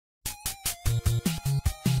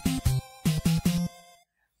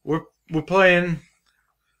We're playing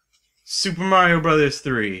Super Mario Brothers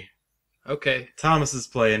 3. Okay, Thomas is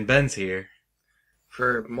playing. Ben's here.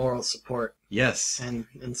 for moral support Yes. and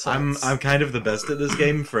insults. I'm kind of the best at this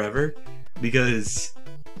game forever because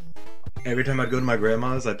every time I go to my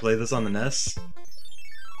grandma's, I play this on the NES,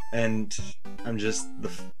 and I'm just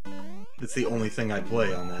it's the only thing I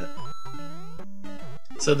play on that.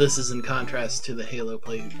 So this is in contrast to the Halo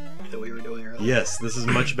play that we were doing earlier. Yes, this is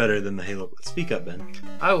much better than the Halo. Speak up, Ben.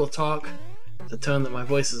 I will talk the tone that my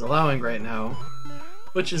voice is allowing right now,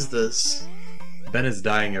 which is this. Ben is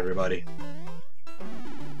dying, everybody.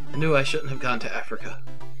 I knew I shouldn't have gone to Africa.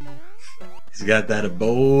 He's got that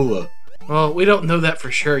Ebola. Well, we don't know that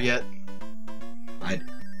for sure yet. I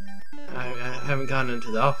haven't gone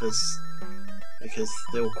into the office because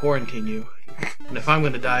they will quarantine you. And if I'm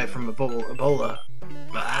going to die from Ebola,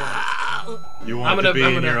 You want to be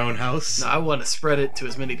in your own house? No, I want to spread it to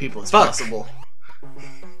as many people as Fuck. possible.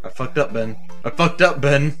 I fucked up, Ben. I fucked up,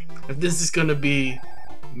 Ben. If this is going to be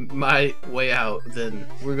my way out, then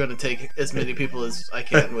we're going to take as many people as I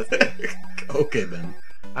can with me. Okay, Ben.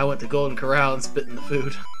 I went to Golden Corral and spit in the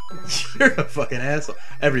food. You're a fucking asshole.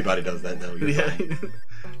 Everybody does that, though. You're Yeah. fine.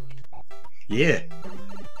 Yeah.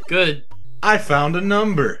 Good. I found a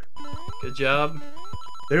number. Good job.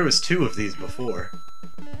 There was 2 of these before.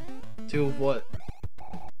 2 of what?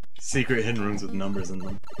 Secret hidden rooms with numbers in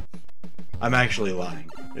them. I'm actually lying.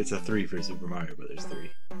 It's a 3 for Super Mario Brothers 3.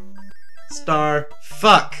 Star.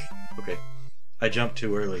 Fuck! Okay. I jumped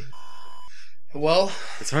too early. Well,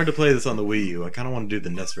 It's hard to play this on the Wii U. I kind of want to do the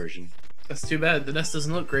NES version. that's too bad. The NES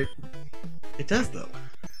doesn't look great. It does, though.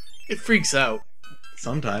 It freaks out.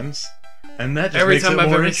 Sometimes. And that just makes it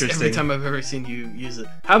more interesting. Every time I've ever seen you use it.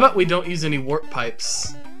 How about we don't use any warp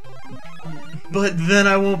pipes? But then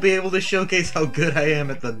I won't be able to showcase how good I am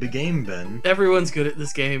at the game, Ben. Everyone's good at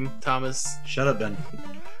this game, Thomas. Shut up, Ben.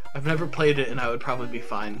 I've never played it and I would probably be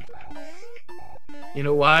fine. You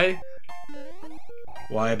know why?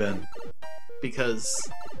 Why, Ben? Because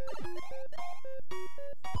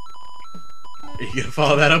Are you gonna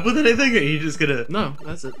follow that up with anything, or are you just gonna... no,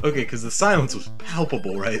 that's it. Okay, because the silence was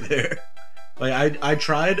palpable right there. Like, I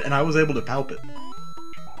tried, and I was able to palp it.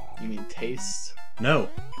 You mean taste? No,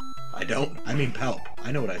 I don't. I mean palp.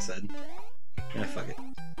 I know what I said. Yeah, fuck it.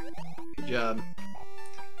 Good job.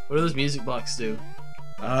 What do those music blocks do?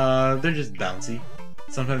 They're just bouncy.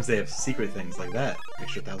 Sometimes they have secret things like that.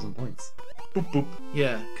 Extra 1,000 points. Boop, boop.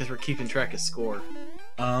 Yeah, because we're keeping track of score.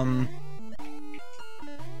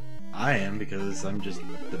 I am, because I'm just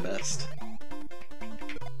the best.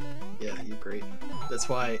 Yeah, you're great. That's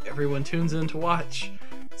why everyone tunes in to watch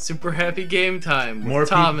Super Happy Game Time with More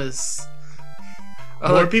Thomas. Oh,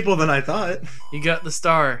 More look, people than I thought. you got the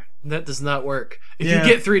star. That does not work. If Yeah.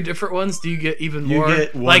 you get 3 different ones, do you get even You more?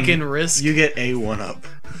 get one, like in Risk? You get a 1-up.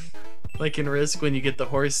 Like in Risk, when you get the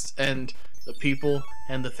horse and the people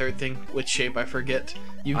and the third thing, which shape I forget.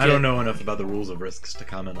 I don't know enough about the rules of risks to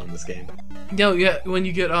comment on this game. No, yeah, when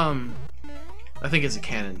you get I think it's a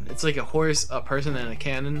cannon. It's like a horse, a person, and a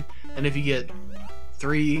cannon. And if you get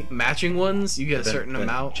 3 matching ones, you get a certain Ben,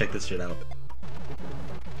 amount. check this shit out.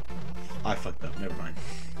 I fucked up. Never mind.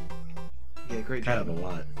 Yeah, great Kind job. of a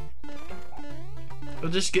lot. It'll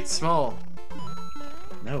just get small.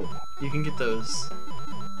 No, You can get those.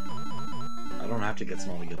 I don't have to get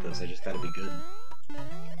small to get this. I just gotta be good.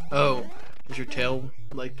 Oh, is your tail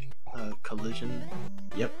like collision?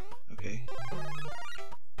 Yep. Okay.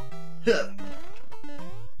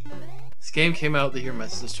 This game came out the year my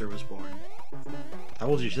sister was born. How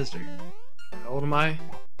old's your sister? How old am I?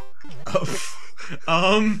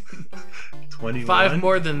 Oh, 21. 5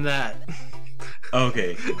 more than that.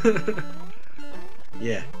 Okay.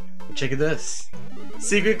 Yeah. Check this.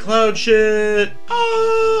 Secret cloud shit.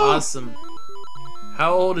 Oh! Awesome.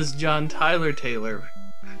 How old is John Tyler Taylor?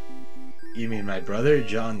 You mean my brother,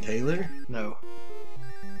 John Taylor? No.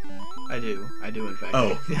 I do in fact.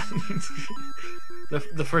 Oh.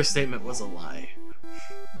 The first statement was a lie.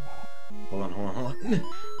 Hold on.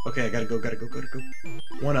 Okay, I gotta go.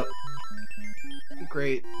 1 up.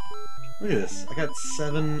 Great. Look at this. I got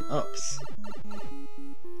 7 ups.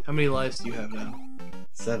 How many lives do you have now?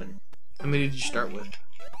 7. How many did you start with?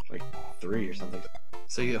 Like 3 or something.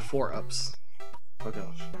 So you have 4 ups. Fuck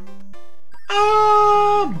off.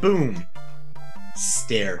 Ah! Boom.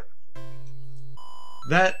 Stare.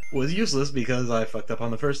 That was useless because I fucked up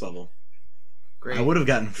on the first level. Great. I would have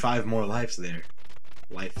gotten 5 more lives there.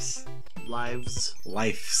 Lives.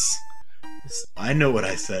 Lives. I know what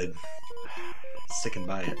I said. Sticking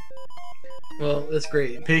by it. Well, that's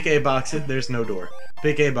great. Pick a box. There's no door.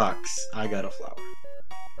 Pick a box. I got a flower.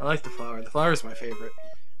 I like the flower. The flower is my favorite.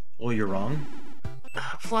 Well, you're wrong.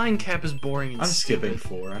 Flying cap is boring and I'm skipping stupid.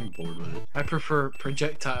 4. I'm bored with it. I prefer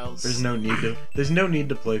projectiles. There's no need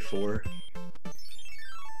to play 4.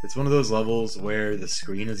 It's one of those levels where the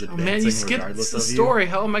screen is advancing man, you skipped regardless the of story.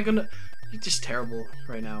 How am I gonna? You're just terrible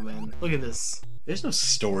right now, man. Look at this. There's no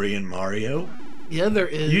story in Mario. Yeah, there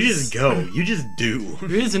is. You just go. You just do.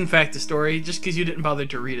 There is, in fact, a story. Just because you didn't bother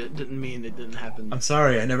to read it didn't mean it didn't happen. I'm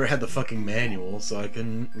sorry, I never had the fucking manual, so I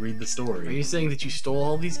couldn't read the Are story. you saying that you stole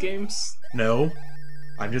all these games? No.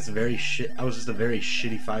 I'm just very shit. I was just a very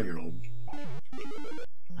shitty 5-year-old.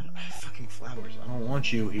 Fucking flowers. I don't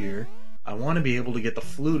want you here. I want to be able to get the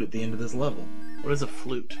flute at the end of this level. What is a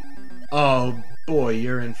flute? Oh boy,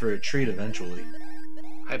 you're in for a treat eventually.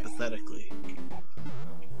 Hypothetically.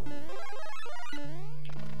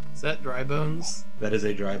 Is that dry bones? That is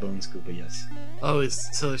a dry bones Koopa, yes. Oh,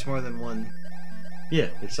 so there's more than one. Yeah,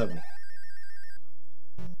 there's several.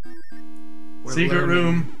 We're Secret learning.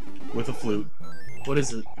 room with a flute. What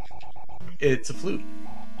is it? It's a flute.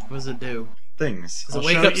 What does it do? Things. Does it I'll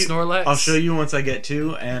wake show up you- Snorlax? I'll show you once I get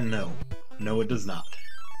to, and no. No, it does not.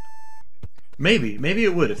 Maybe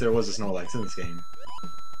it would if there was a Snorlax in this game.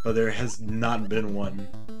 But there has not been one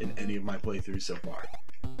in any of my playthroughs so far.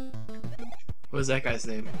 What is that guy's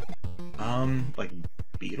name? Like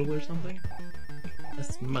Beetle or something?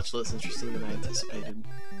 That's much less interesting than I anticipated.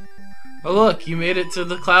 Oh look, you made it to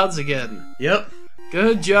the clouds again. Yep.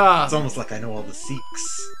 Good job. It's almost like I know all the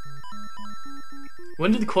Seeks.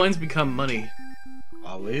 When did the coins become money?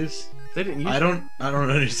 Always. They didn't use I don't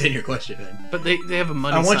understand your question, man. But they have a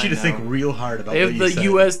money I want sign you to now. think real hard about They what have you the said.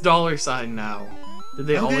 US dollar sign now. Did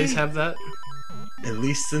they Okay. always have that? At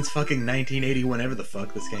least since fucking 1980, whenever the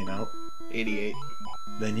fuck this came out. 88.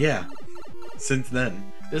 Then yeah. Since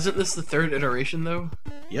then. Isn't this the third iteration though?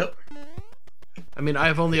 Yep. I mean,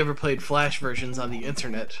 I've only ever played Flash versions on the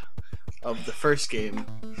internet of the first game.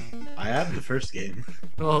 I have the first game.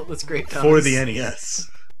 Well, that's great times. For the NES.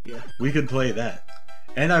 Yeah. We could play that.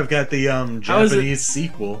 And I've got the How is it- Japanese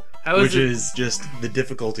sequel, How is which it? is just the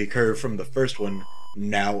difficulty curve from the first one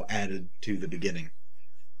now added to the beginning.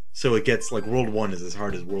 So it gets like World 1 is as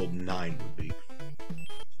hard as World 9 would be.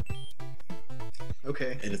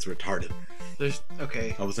 Okay. And it's retarded.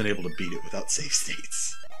 Okay. I wasn't able to beat it without save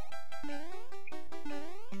states.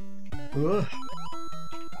 Ugh.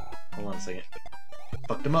 Hold on a second.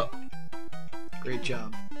 Fucked him up. Great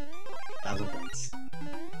job. 1,000 points.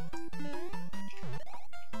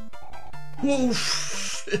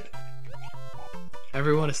 Woof!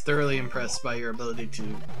 Everyone is thoroughly impressed by your ability to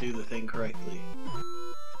do the thing correctly.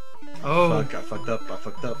 Oh. Fuck, I fucked up, I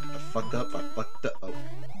fucked up, I fucked up, I fucked up. Oh.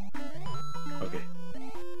 Okay.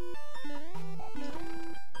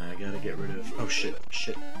 I gotta get rid of... Oh shit,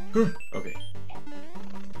 shit. Okay.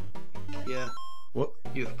 Yeah. What?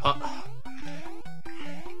 You've Fucking...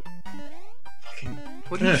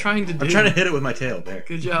 What are you trying to do? I'm trying to hit it with my tail, there.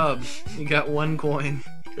 Good job. You got 1 coin.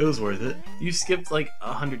 It was worth it. You skipped like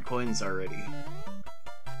 100 coins already.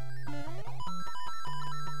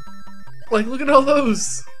 Like, look at all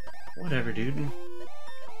those! Whatever, dude.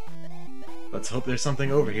 Let's hope there's something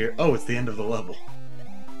over here. Oh, it's the end of the level.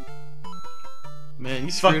 Man,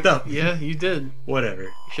 you Fucked screwed up. Yeah, you did. Whatever.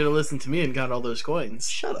 You should have listened to me and got all those coins.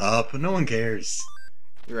 Shut up, no one cares.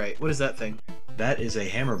 You're right. What is that thing? That is a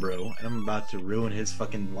hammer bro, and I'm about to ruin his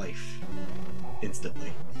fucking life.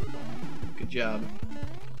 Instantly. Good job.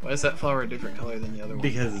 Why is that flower a different color than the other one?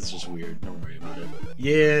 Because it's just weird, don't worry about it.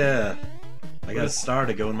 Yeah! I got a star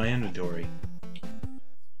to go in my inventory.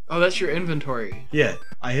 Oh, that's your inventory. Yeah,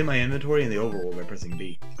 I hit my inventory in the overworld by pressing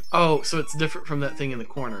B. Oh, so it's different from that thing in the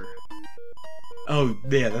corner. Oh,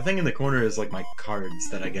 yeah, the thing in the corner is like my cards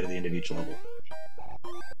that I get at the end of each level.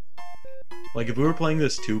 Like, if we were playing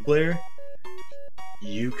this 2-player,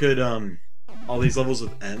 you could, all these levels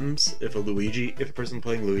with M's, if a person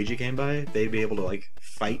playing Luigi came by, they'd be able to, like,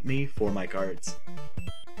 fight me for my cards.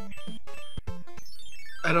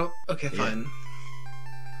 I don't... Okay, Yeah. fine.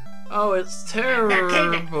 Oh, it's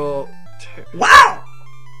terrible. Wow!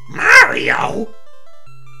 Mario!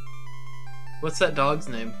 What's that dog's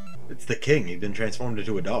name? It's the king, he's been transformed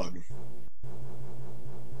into a dog.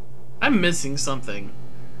 I'm missing something.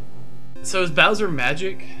 So is Bowser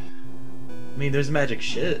magic? I mean, there's magic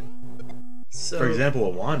shit. So, For example, a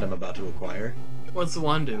wand I'm about to acquire. what's the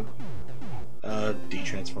wand do?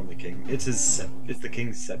 De-transform the king. It's it's the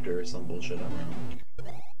king's scepter or some bullshit, I don't know.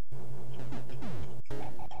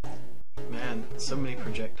 Man, so many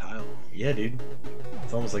projectile. Yeah, dude.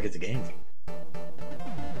 It's almost like it's a game.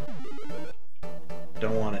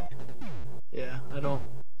 Don't want it. Yeah, I don't...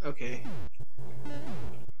 Okay.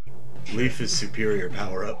 Leaf is superior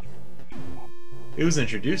power-up. It was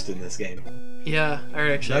introduced in this game. Yeah,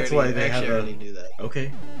 That's why they have already knew that.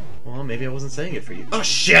 Okay. Well, maybe I wasn't saying it for you. Oh,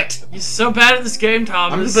 shit! You're so bad at this game,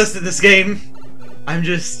 Thomas! I'm the best at this game! I'm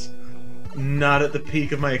just not at the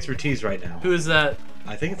peak of my expertise right now. Who is that?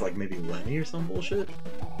 I think it's like maybe Lenny or some bullshit.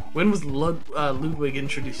 When was Ludwig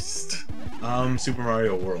introduced? Super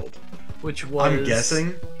Mario World. Which was... I'm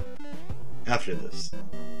guessing after this.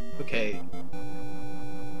 Okay.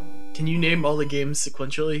 Can you name all the games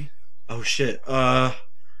sequentially? Oh shit. Also,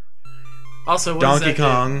 what Donkey does that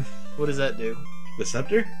Kong. Do? What does that do? The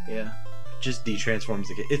scepter? Yeah. Just detransforms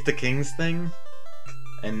the king. It's the king's thing,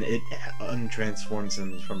 and it untransforms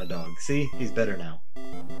him from a dog. See? He's better now.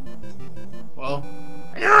 Well.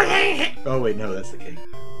 Oh wait, no, that's the king.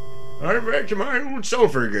 I'm back to my old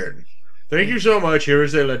self again. Thank you so much. Here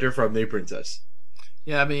is a letter from the princess.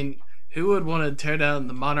 Yeah, I mean, who would want to tear down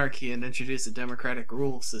the monarchy and introduce a democratic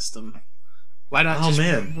rule system? Why not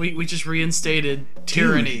man. We just reinstated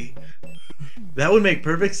tyranny. That would make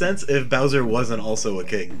perfect sense if Bowser wasn't also a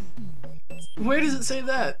king. Where does it say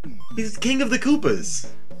that? He's king of the Koopas.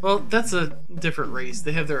 Well, that's a different race.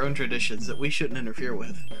 They have their own traditions that we shouldn't interfere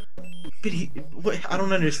with. But I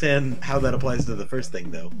don't understand how that applies to the first thing,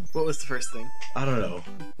 though. What was the first thing? I don't know.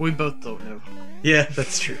 We both don't know. Yeah,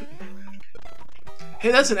 that's true.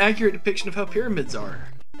 Hey, that's an accurate depiction of how pyramids are.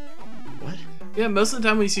 What? Yeah, most of the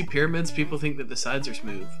time when you see pyramids, people think that the sides are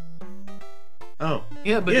smooth. Oh.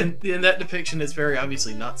 Yeah, but in that depiction, it's very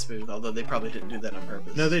obviously not smooth, although they probably didn't do that on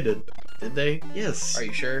purpose. No, they did. Did they? Yes. Are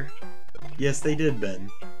you sure? Yes, they did, Ben.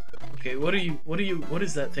 Okay, what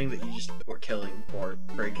is that thing that you just were killing or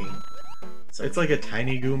breaking? It's like a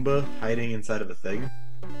tiny Goomba hiding inside of a thing.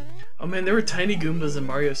 Oh man, there were tiny Goombas in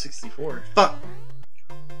Mario 64. Fuck!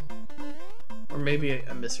 Or maybe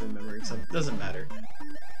I'm misremembering something. Doesn't matter.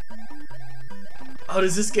 Oh,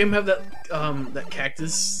 does this game have that that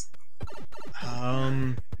cactus?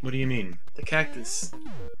 What do you mean? The cactus.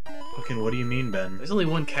 Fucking, what do you mean, Ben? There's only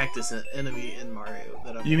one cactus enemy in Mario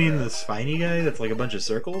that I'm You mean aware the of. spiny guy that's like a bunch of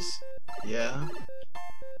circles? Yeah.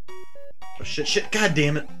 Oh shit, god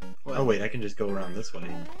damn it! What? Oh wait, I can just go around this way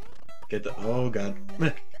and get the... Oh god.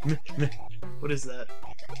 Meh, meh, meh. What is that?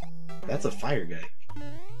 That's a fire guy.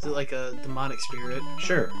 Is it like a demonic spirit?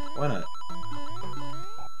 Sure, why not?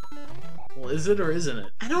 Well, is it or isn't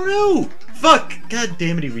it? I don't know! Fuck! God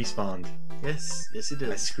damn it, he respawned. Yes, he did.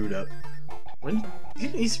 I screwed up. When you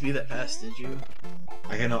didn't used to be that fast, did you?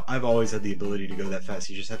 I've always had the ability to go that fast.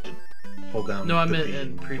 You just have to hold down. No, I the meant B in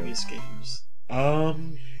and previous games. go.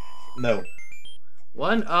 No.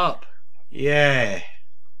 1 up. Yeah.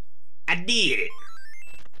 I did it.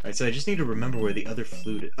 Alright, so I just need to remember where the other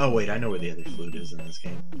flute is. Oh wait, I know where the other flute is in this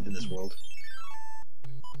game, in this world.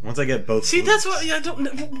 Once I get both. See, flutes, that's what. Yeah, I don't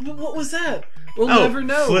know. What was that? We'll oh, never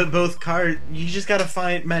know. Flip both cards. You just gotta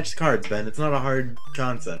match cards, Ben. It's not a hard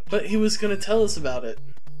concept. But he was gonna tell us about it.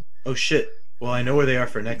 Oh shit. Well, I know where they are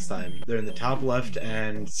for next time. They're in the top left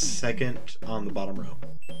and second on the bottom row.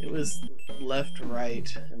 It was left,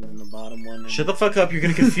 right, and then the bottom one. Shut the fuck up, you're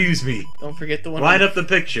gonna confuse me. Don't forget the one. Line up the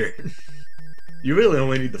picture. You really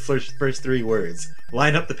only need the first 3 words.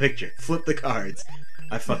 Line up the picture. Flip the cards.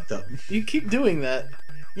 I fucked up. You keep doing that.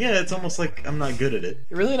 Yeah, it's almost like I'm not good at it.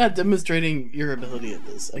 You're really not demonstrating your ability at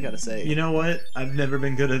this, I gotta say. You know what? I've never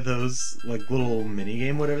been good at those, like, little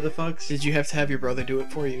mini-game whatever the fucks. Did you have to have your brother do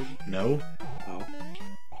it for you? No. Oh.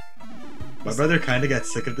 My brother kinda got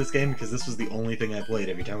sick of this game because this was the only thing I played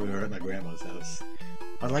every time we were at my grandma's house.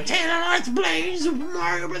 I was like, Taylor, let's play Super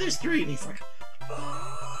Mario Brothers 3! And he's like,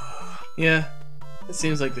 Yeah. It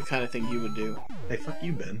seems like the kind of thing you would do. hey, fuck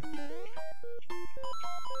you, Ben.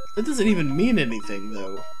 That doesn't even mean anything,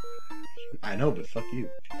 though. I know, but fuck you.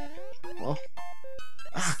 Well.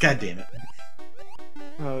 Ah, god damn it.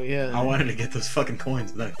 Oh, yeah. I wanted to get those fucking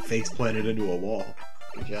coins, but then I face planted into a wall.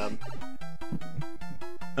 Good job.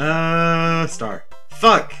 Star.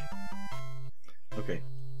 Fuck! Okay.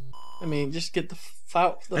 I mean, just get the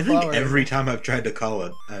flower. I think every time I've tried to call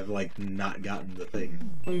it, I've, like, not gotten the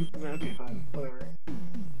thing. Okay, fine. Whatever.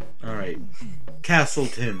 Alright. Castle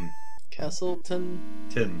Tim. Castleton.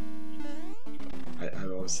 Tim. I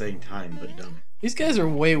was saying time, but dumb. These guys are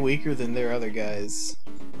way weaker than their other guys.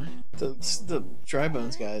 What? The dry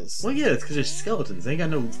bones guys. Well, yeah, it's because they're skeletons. They ain't got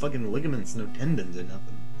no fucking ligaments, no tendons, or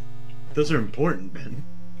nothing. Those are important, man.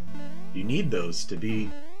 You need those to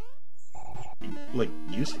be, like,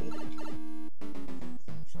 useful.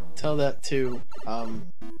 Tell that to,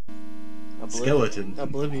 Skeleton.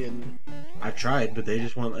 Oblivion. I tried, but they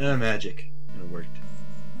just went, magic. And it worked.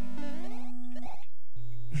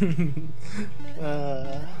 There's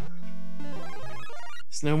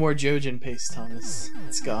no more Jojen paste, Thomas.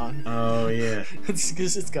 It's gone. Oh, yeah.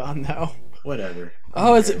 It's gone now. Whatever.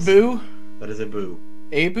 Oh, is it Boo? That is a Boo.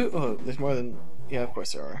 A Boo? Oh, there's more than... Yeah, of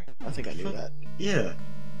course there are. I think I knew that. Yeah.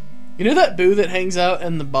 You know that Boo that hangs out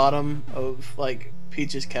in the bottom of, like,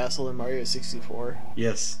 Peach's castle in Mario 64?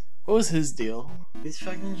 Yes. What was his deal? He's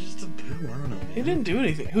fucking just a Boo. I don't know, man. He didn't do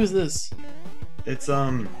anything. Who is this? It's, I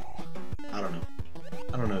don't know.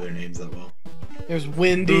 I don't know their names that well. There's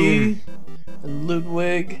Wendy and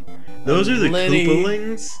Ludwig. Those and are the Lenny.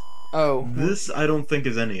 Koopalings. Oh. This, I don't think,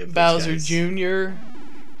 is any of those Bowser guys. Jr.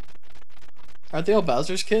 Aren't they all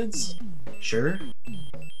Bowser's kids? Sure.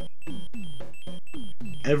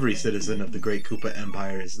 Every citizen of the Great Koopa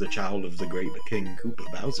Empire is the child of the great King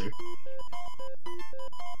Koopa Bowser.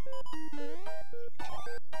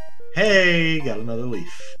 Hey, got another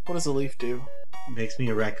leaf. What does a leaf do? Makes me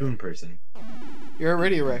a raccoon person. You're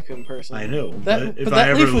already a raccoon person. I know, That- but if but I that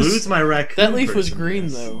ever leaf was- lose my raccoon That leaf was personness- green,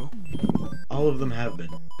 though. All of them have been.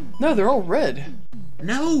 No, they're all red.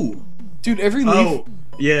 No! Dude, every leaf... Oh,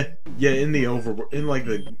 yeah, in like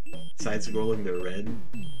the side scrolling, they're red.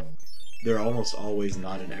 They're almost always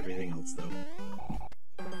not in everything else, though.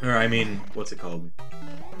 Or, I mean, what's it called?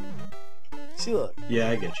 See, look. Yeah,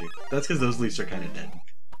 I get you. That's because those leaves are kind of dead.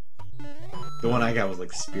 The one I got was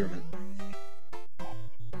like spearmint.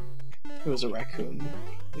 It was a raccoon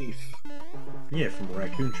leaf. Yeah, from a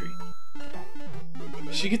raccoon tree.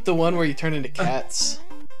 You should get the one where you turn into cats.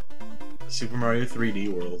 Super Mario 3D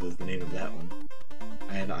World is the name of that one.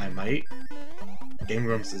 And I might... Game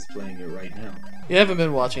Grumps is playing it right now. You haven't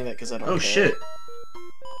been watching that because I don't Oh care. shit!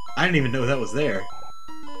 I didn't even know that was there.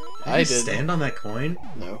 I you did. Stand on that coin?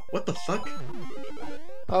 No. What the fuck?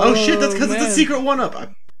 Oh shit, that's because it's a man. secret 1-up! I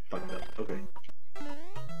fucked up. Okay.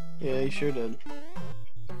 Yeah, you sure did.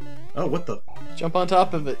 Oh, what the... Jump on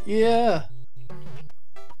top of it. Yeah!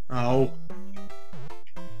 Oh.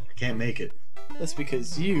 I can't make it. That's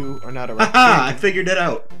because you are not a Haha! I raccoon. figured it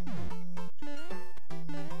out!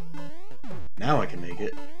 Now I can make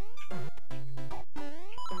it.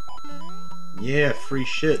 Yeah, free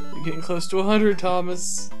shit. You're getting close to 100,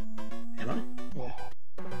 Thomas. Am I? Yeah.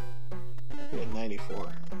 You're at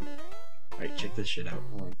 94. Alright, check this shit out.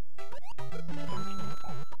 Hold on.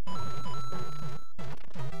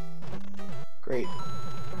 Great.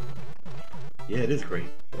 Yeah, it is great.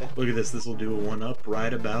 Yeah. Look at this. This will do a 1-up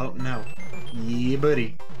right about now. Yeah,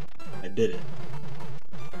 buddy. I did it.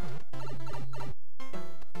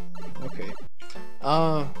 Okay.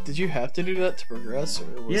 Did you have to do that to progress, or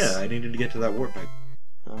was... Yeah, I needed to get to that warp pipe.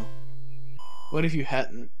 Oh. What if you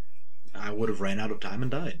hadn't? I would have ran out of time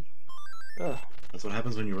and died. Ugh. That's what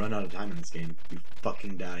happens when you run out of time in this game. You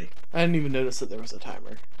fucking die. I didn't even notice that there was a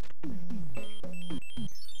timer.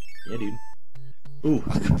 Yeah, dude. Ooh.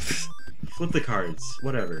 Flip the cards.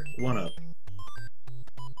 Whatever. 1-up.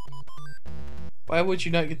 Why would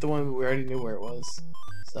you not get the one we already knew where it was?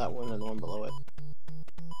 It's that one and the one below it.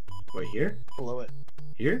 Wait, here? Below it.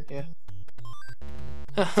 Here? Yeah.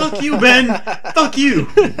 Fuck you, Ben! Fuck you!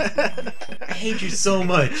 I hate you so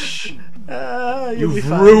much. You'll be You've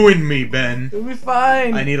fine. ruined me, Ben. You'll be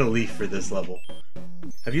fine. I need a leaf for this level.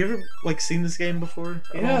 Have you ever, like, seen this game before?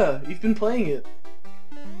 Yeah, you've been playing it.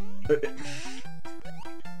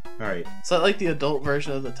 Alright. Is that like the adult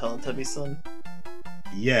version of the Teletubby son?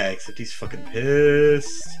 Yeah, except he's fucking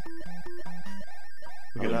pissed.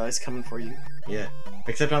 Look Oh at no, him. he's coming for you. Yeah.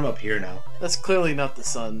 Except I'm up here now. That's clearly not the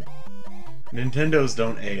son. Nintendos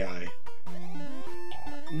don't AI.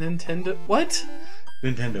 Nintendo... What?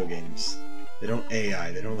 Nintendo games. They don't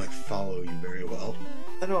AI. They don't, like, follow you very well.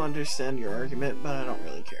 I don't understand your argument, but I don't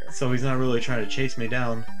really care. So he's not really trying to chase me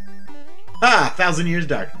down. Ah! 1,000 Years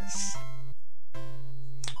Darkness.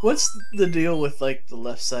 What's the deal with, like, the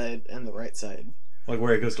left side and the right side? Like,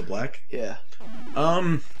 where it goes to black? Yeah.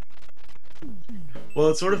 Well,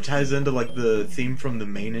 it sort of ties into, like, the theme from the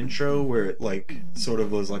main intro, where it, like, sort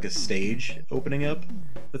of was like a stage opening up.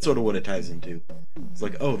 That's sort of what it ties into. It's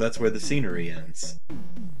like, oh, that's where the scenery ends.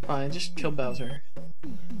 Fine, just kill Bowser.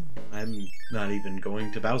 I'm not even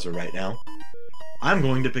going to Bowser right now. I'm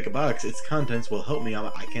going to pick a box. Its contents will help me.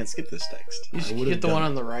 I can't skip this text. You I should would've get the done one it.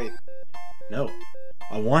 on the right. No.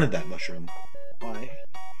 I wanted that mushroom. Why?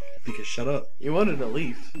 Because shut up. You wanted a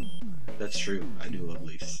leaf. That's true. I do love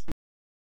leaves.